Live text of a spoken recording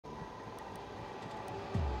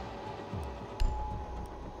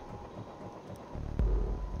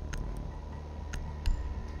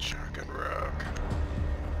Shotgun rogue.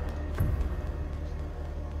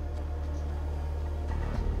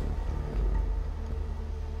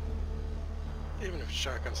 Even if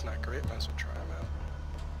shotgun's not great, might as well try them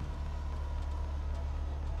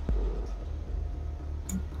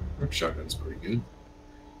out. Shotgun's pretty good.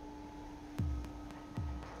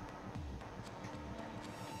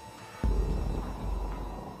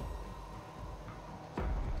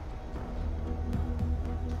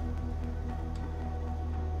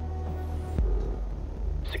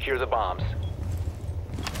 Secure the bombs.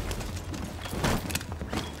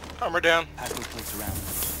 Armor down. Pack plates around.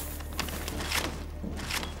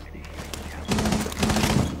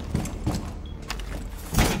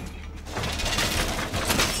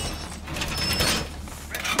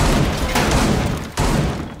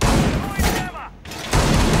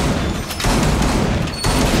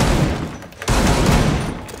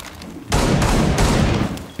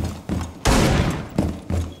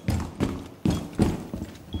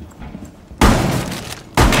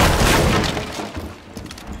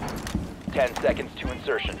 Seconds to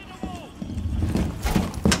insertion.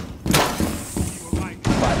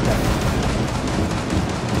 5 seconds.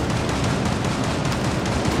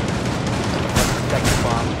 Second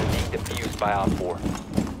bombs are being defused by Op 4.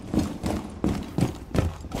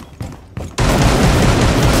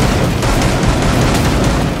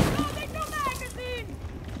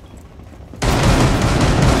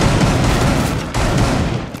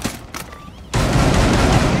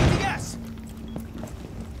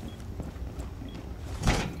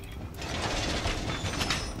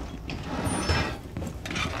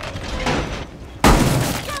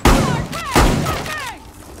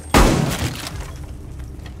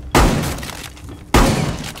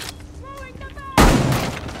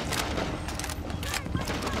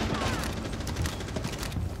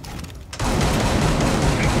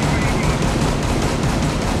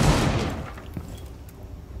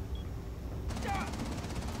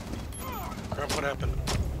 What happened?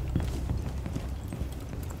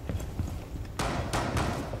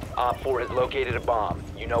 Op 4 has located a bomb.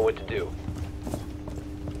 You know what to do.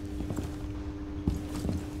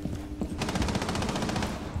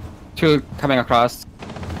 Two coming across.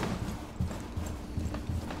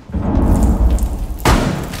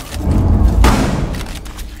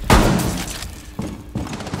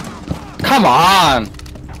 Come on!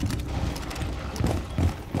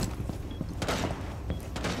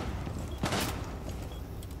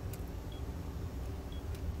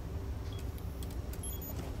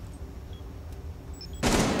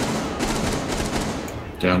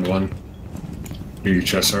 Down one. Near your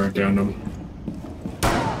chest, sorry, down them.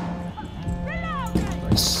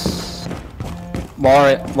 Nice.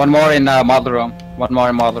 One more in model room. One more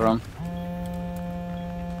in model room.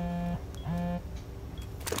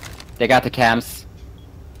 They got the cams.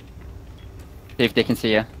 See if they can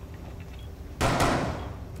see you.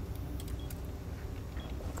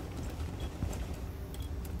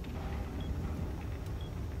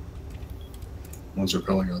 One's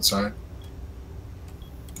repelling outside.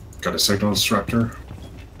 Got a signal disruptor.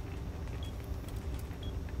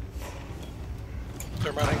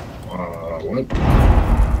 Thermiting. What?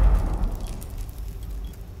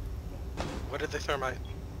 What did they thermite?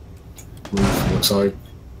 Roof, looks like.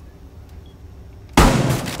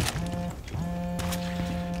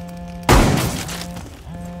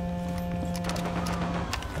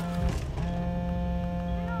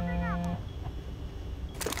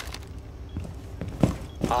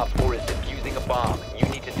 Op 4 is defusing a bomb. You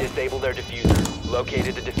need to disable their diffuser.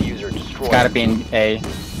 Located the diffuser. Destroy It's gotta it. be in A.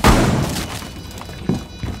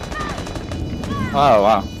 Oh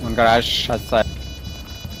wow, one garage outside.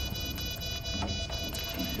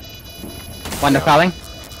 One falling.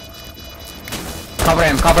 Cover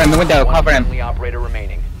him, the window, One cover him. friendly operator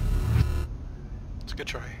remaining. It's a good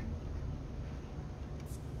try.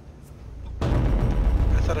 I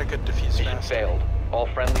thought I could defuse Mission fast. failed. All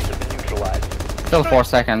friendlies have been neutralized. Still 4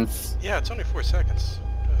 seconds. Yeah, it's only 4 seconds.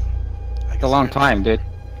 I It's guess a long I- time, dude.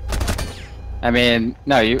 I mean,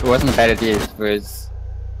 no, it wasn't a bad idea. It was.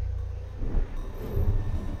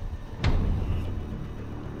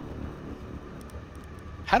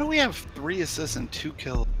 How do we have 3 assists and 2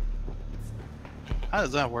 kills? How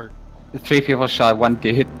does that work? 3 people shot one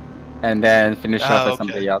dude, and then finished off with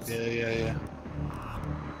somebody else. Yeah.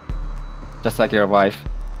 Just like your wife.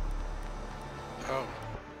 Oh,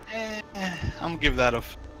 I'm gonna give that a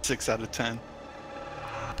 6 out of 10.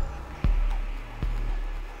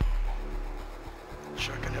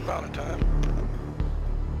 shotgun him out of time.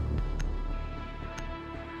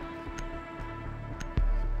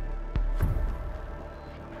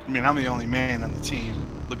 I mean, I'm the only man on the team.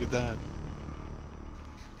 Look at that.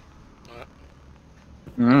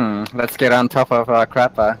 Let's get on top of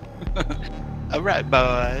Crapper. Alright,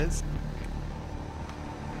 boys.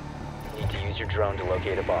 Need to use your drone to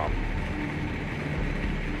locate a bomb.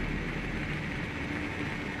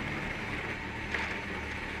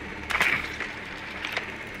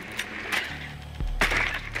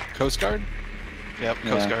 Coast Guard? Yep,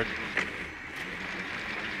 Coast Yeah. Guard.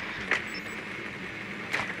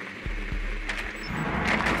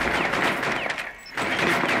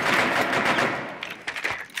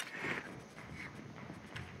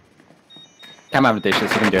 Come on, dishes, you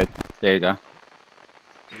can do it. There you go.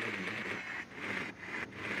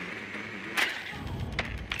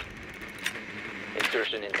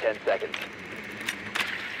 Insertion in 10 seconds.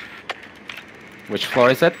 Which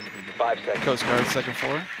floor is it? 5 seconds. Coast Guard, second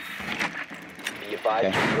floor. Be advised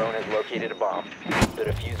Okay. your drone has located a bomb. The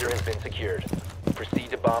diffuser has been secured.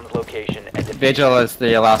 Proceed to bomb's location and defuse. Vigil is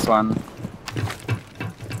the last one.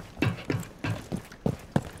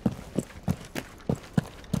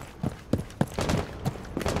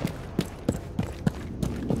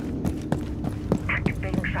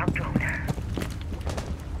 Activating shock drone.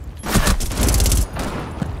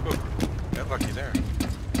 Ooh, got lucky there.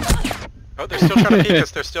 Oh, they're still trying to peek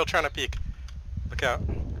us. They're still trying to peek. Look out.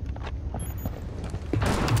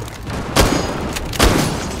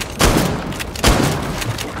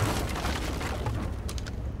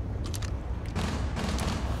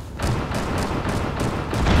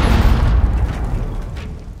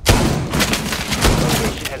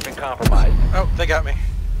 Location has been compromised. Oh, they got me.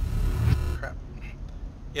 Crap.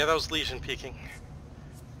 Yeah, that was Legion peeking.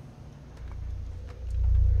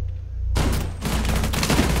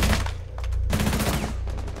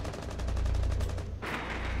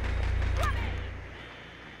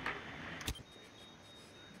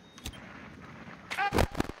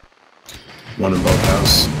 One in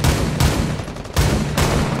boathouse.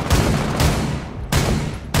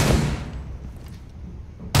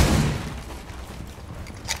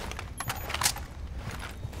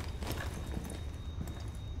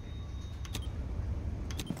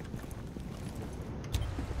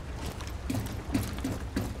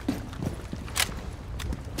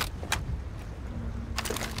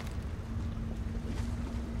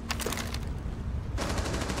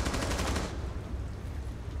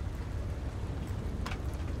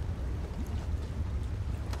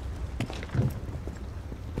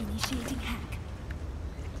 Initiating hack.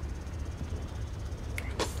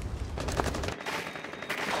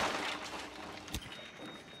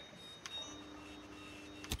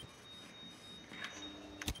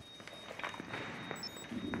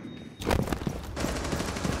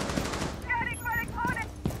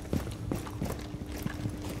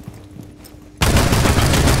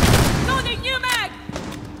 Loading new mag!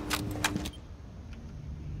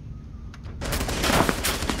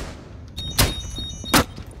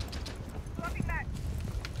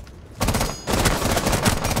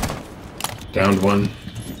 Downed one.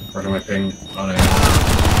 Right on my ping. On it.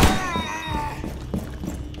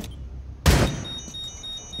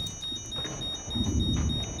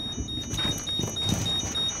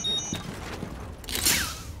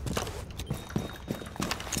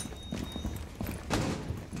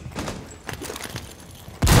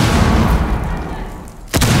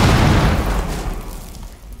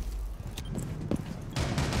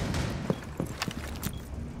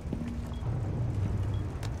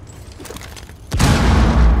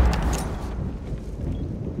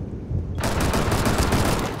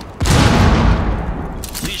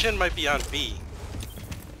 Legion might be on B.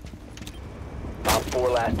 Op 4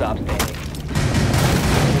 last stop standing.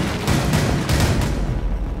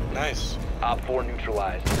 Nice. Op 4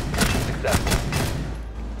 neutralized. Successful.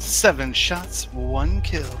 7 shots, 1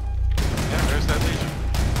 kill. Yeah, there's that Legion.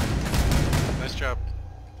 Nice job.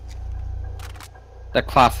 The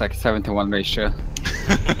classic 7-to-1 ratio.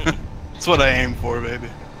 That's what I aim for, baby.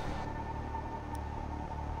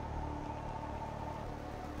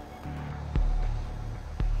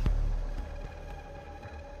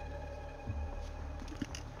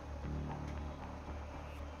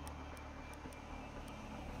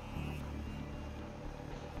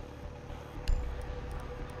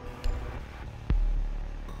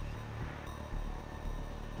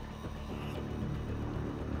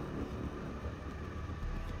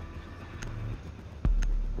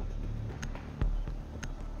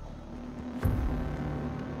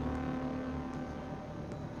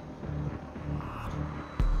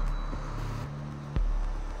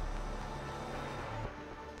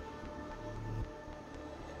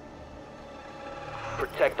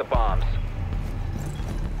 Protect the bombs.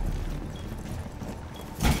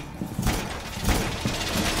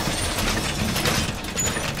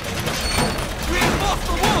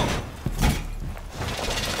 Reinforced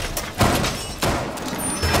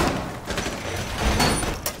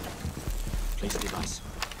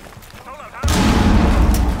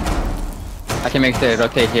can make the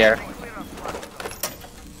rotate here.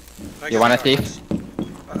 You wanna see?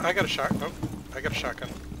 I got a shot. Oh, I got a shotgun.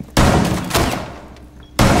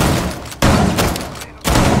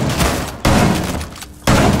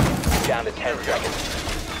 Down to 10 seconds.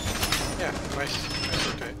 Yeah, nice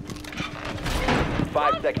rotate.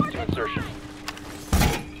 5 seconds to insertion.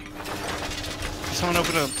 Someone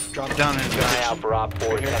open a drop down and Eye out for Op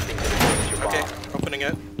 4 attempting to defuse your Okay, bomb. opening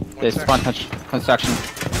it. There's sec. one construction.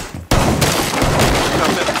 Stop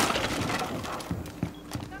it.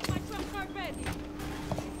 Got my trump card ready.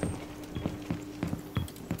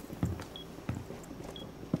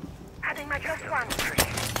 Adding my plus one.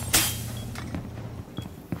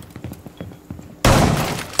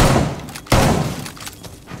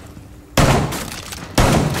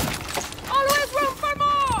 Always room for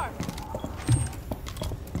more!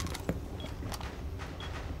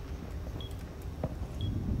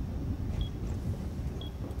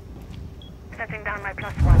 Setting down my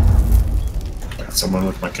plus one. Got someone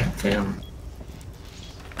with my cam.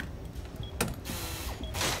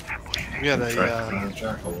 We got a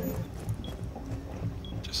Jackal.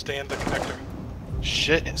 Just stay in the connector.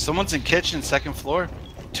 shit. Someone's in kitchen, second floor.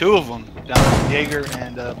 2 of them down. Jaeger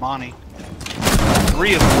and Monty.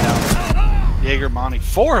 3 of them down. Jaeger, Monty.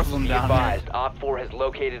 4 of them Be down here. advised, Op 4 has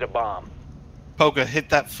located a bomb. Poca, hit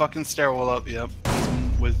that fucking stairwell up. Yep.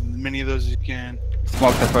 With as many of those as you can.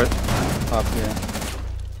 Smoke the first up here.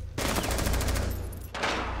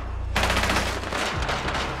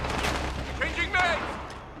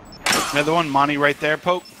 Another one, Monty, right there.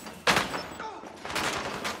 Poke.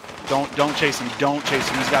 Don't chase him. Don't chase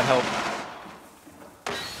him. He's got help.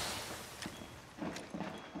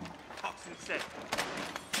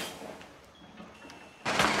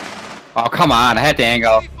 Oh, come on, I had the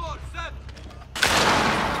angle.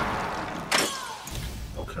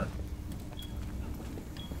 Okay.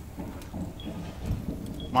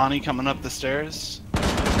 Monty coming up the stairs.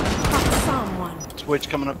 Someone. Twitch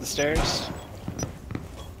coming up the stairs.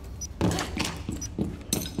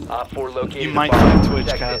 Op 4 located You a might bomb. find Twitch,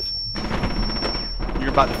 Protect Cap. it. You're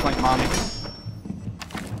about to flank Monty.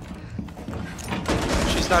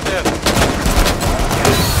 She's not dead.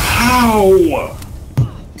 How?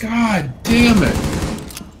 God damn it!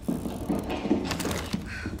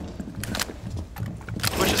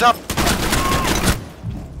 Push is up.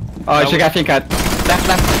 Oh, she got cut. Left.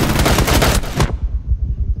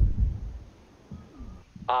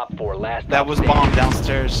 Op 4 last. That op was standing. bomb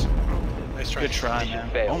downstairs. Nice try. Good try, Mission man.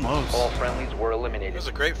 failed. Almost. All friendlies were It eliminated. was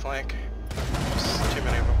a great flank. Just too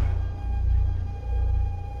many of them.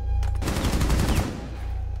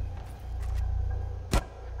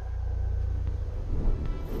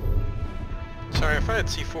 Sorry, if I had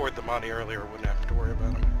C4'd the Monty earlier, I wouldn't have to worry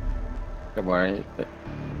about him. Don't worry.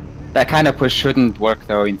 That kind of push shouldn't work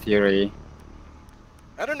though, in theory.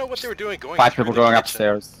 I don't know what they were doing going 5 through people the going kitchen.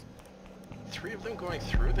 upstairs. 3 of them going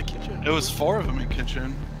through the kitchen? It was 4 of them in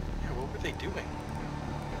kitchen. Yeah, what were they doing?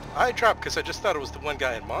 I dropped because I just thought it was the one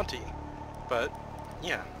guy in Monty. But,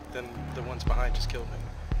 yeah, then the ones behind just killed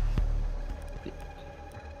me.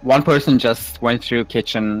 One person just went through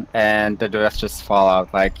kitchen and the rest just fall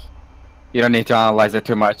out. Like, you don't need to analyze it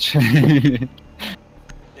too much. Yeah.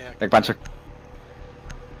 Like bunch of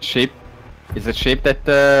sheep. Is it sheep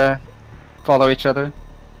that follow each other?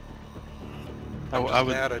 I'm just I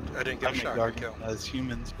would. mad I didn't get a I'd make shot Dark kill. as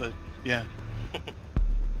humans, but yeah.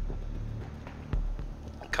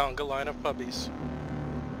 Conga line of puppies.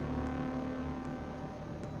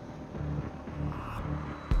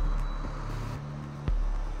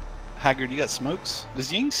 Haggard, you got smokes?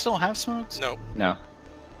 Does Ying still have smokes? No. No.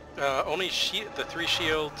 Only the 3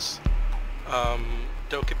 shields,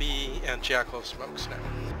 Dokkaebi, and Jackal smokes now.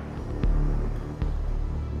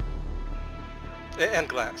 And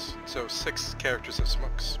glass. So 6 characters of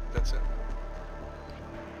smokes. That's it.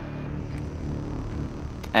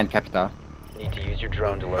 And Capita. Need to use your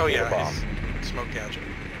drone to Oh locate a yeah, bomb. he's smoke gadget.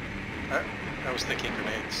 I was thinking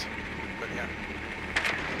grenades, but yeah.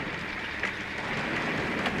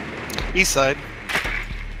 East side.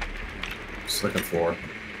 Second floor.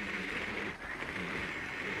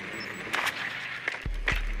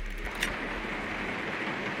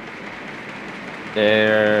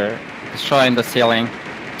 They're destroying the ceiling.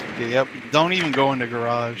 Yep. Don't even go in the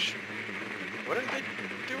garage. What are they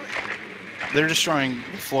doing? They're destroying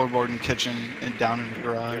the floorboard and kitchen and down in the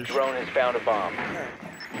Your garage. drone has found a bomb.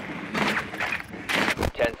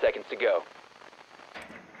 10 seconds to go.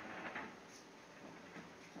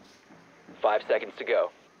 5 seconds to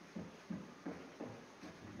go.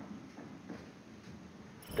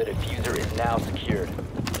 The diffuser is now secured.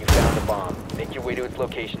 You found a bomb. Make your way to its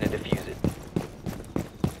location and defuse it.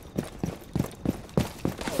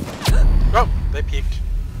 They peeked.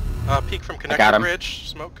 Peek from got connector him. bridge.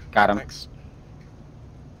 Smoke. Got him. Thanks.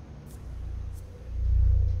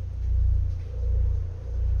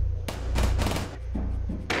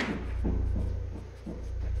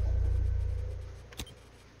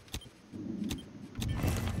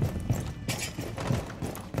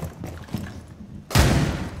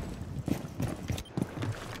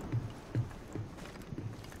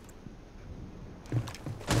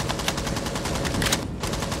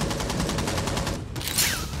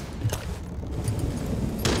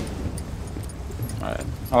 Alright.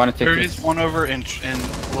 I want to take There this. is one over in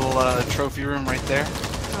little trophy room right there.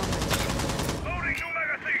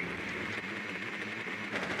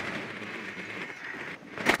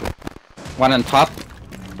 One on top.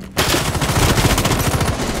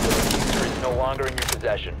 Diffuser is no longer in your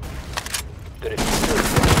possession. The diffuser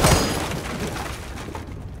is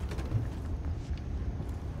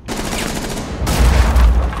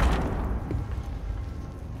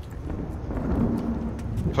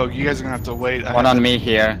Poke, you guys are gonna have to wait. One on me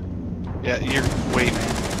here. Yeah, you're wait, man.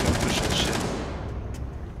 Don't push that shit.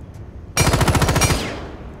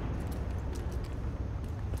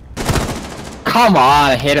 Come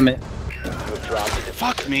on, I hit him. you have dropped the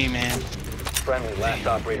Fuck me, man. friendly last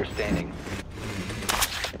operator standing.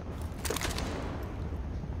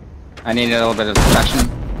 I need a little bit of distraction.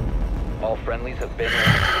 All friendlies have been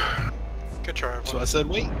eliminated. Good try. So I said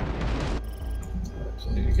wait.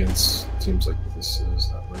 Playing against teams like this is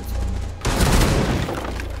not very fun.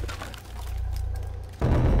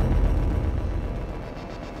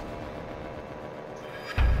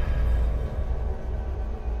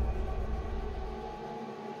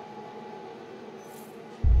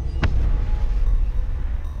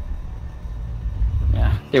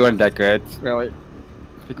 Yeah, they weren't that good, really.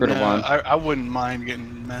 We could have No, won. I wouldn't mind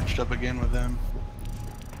getting matched up again with them.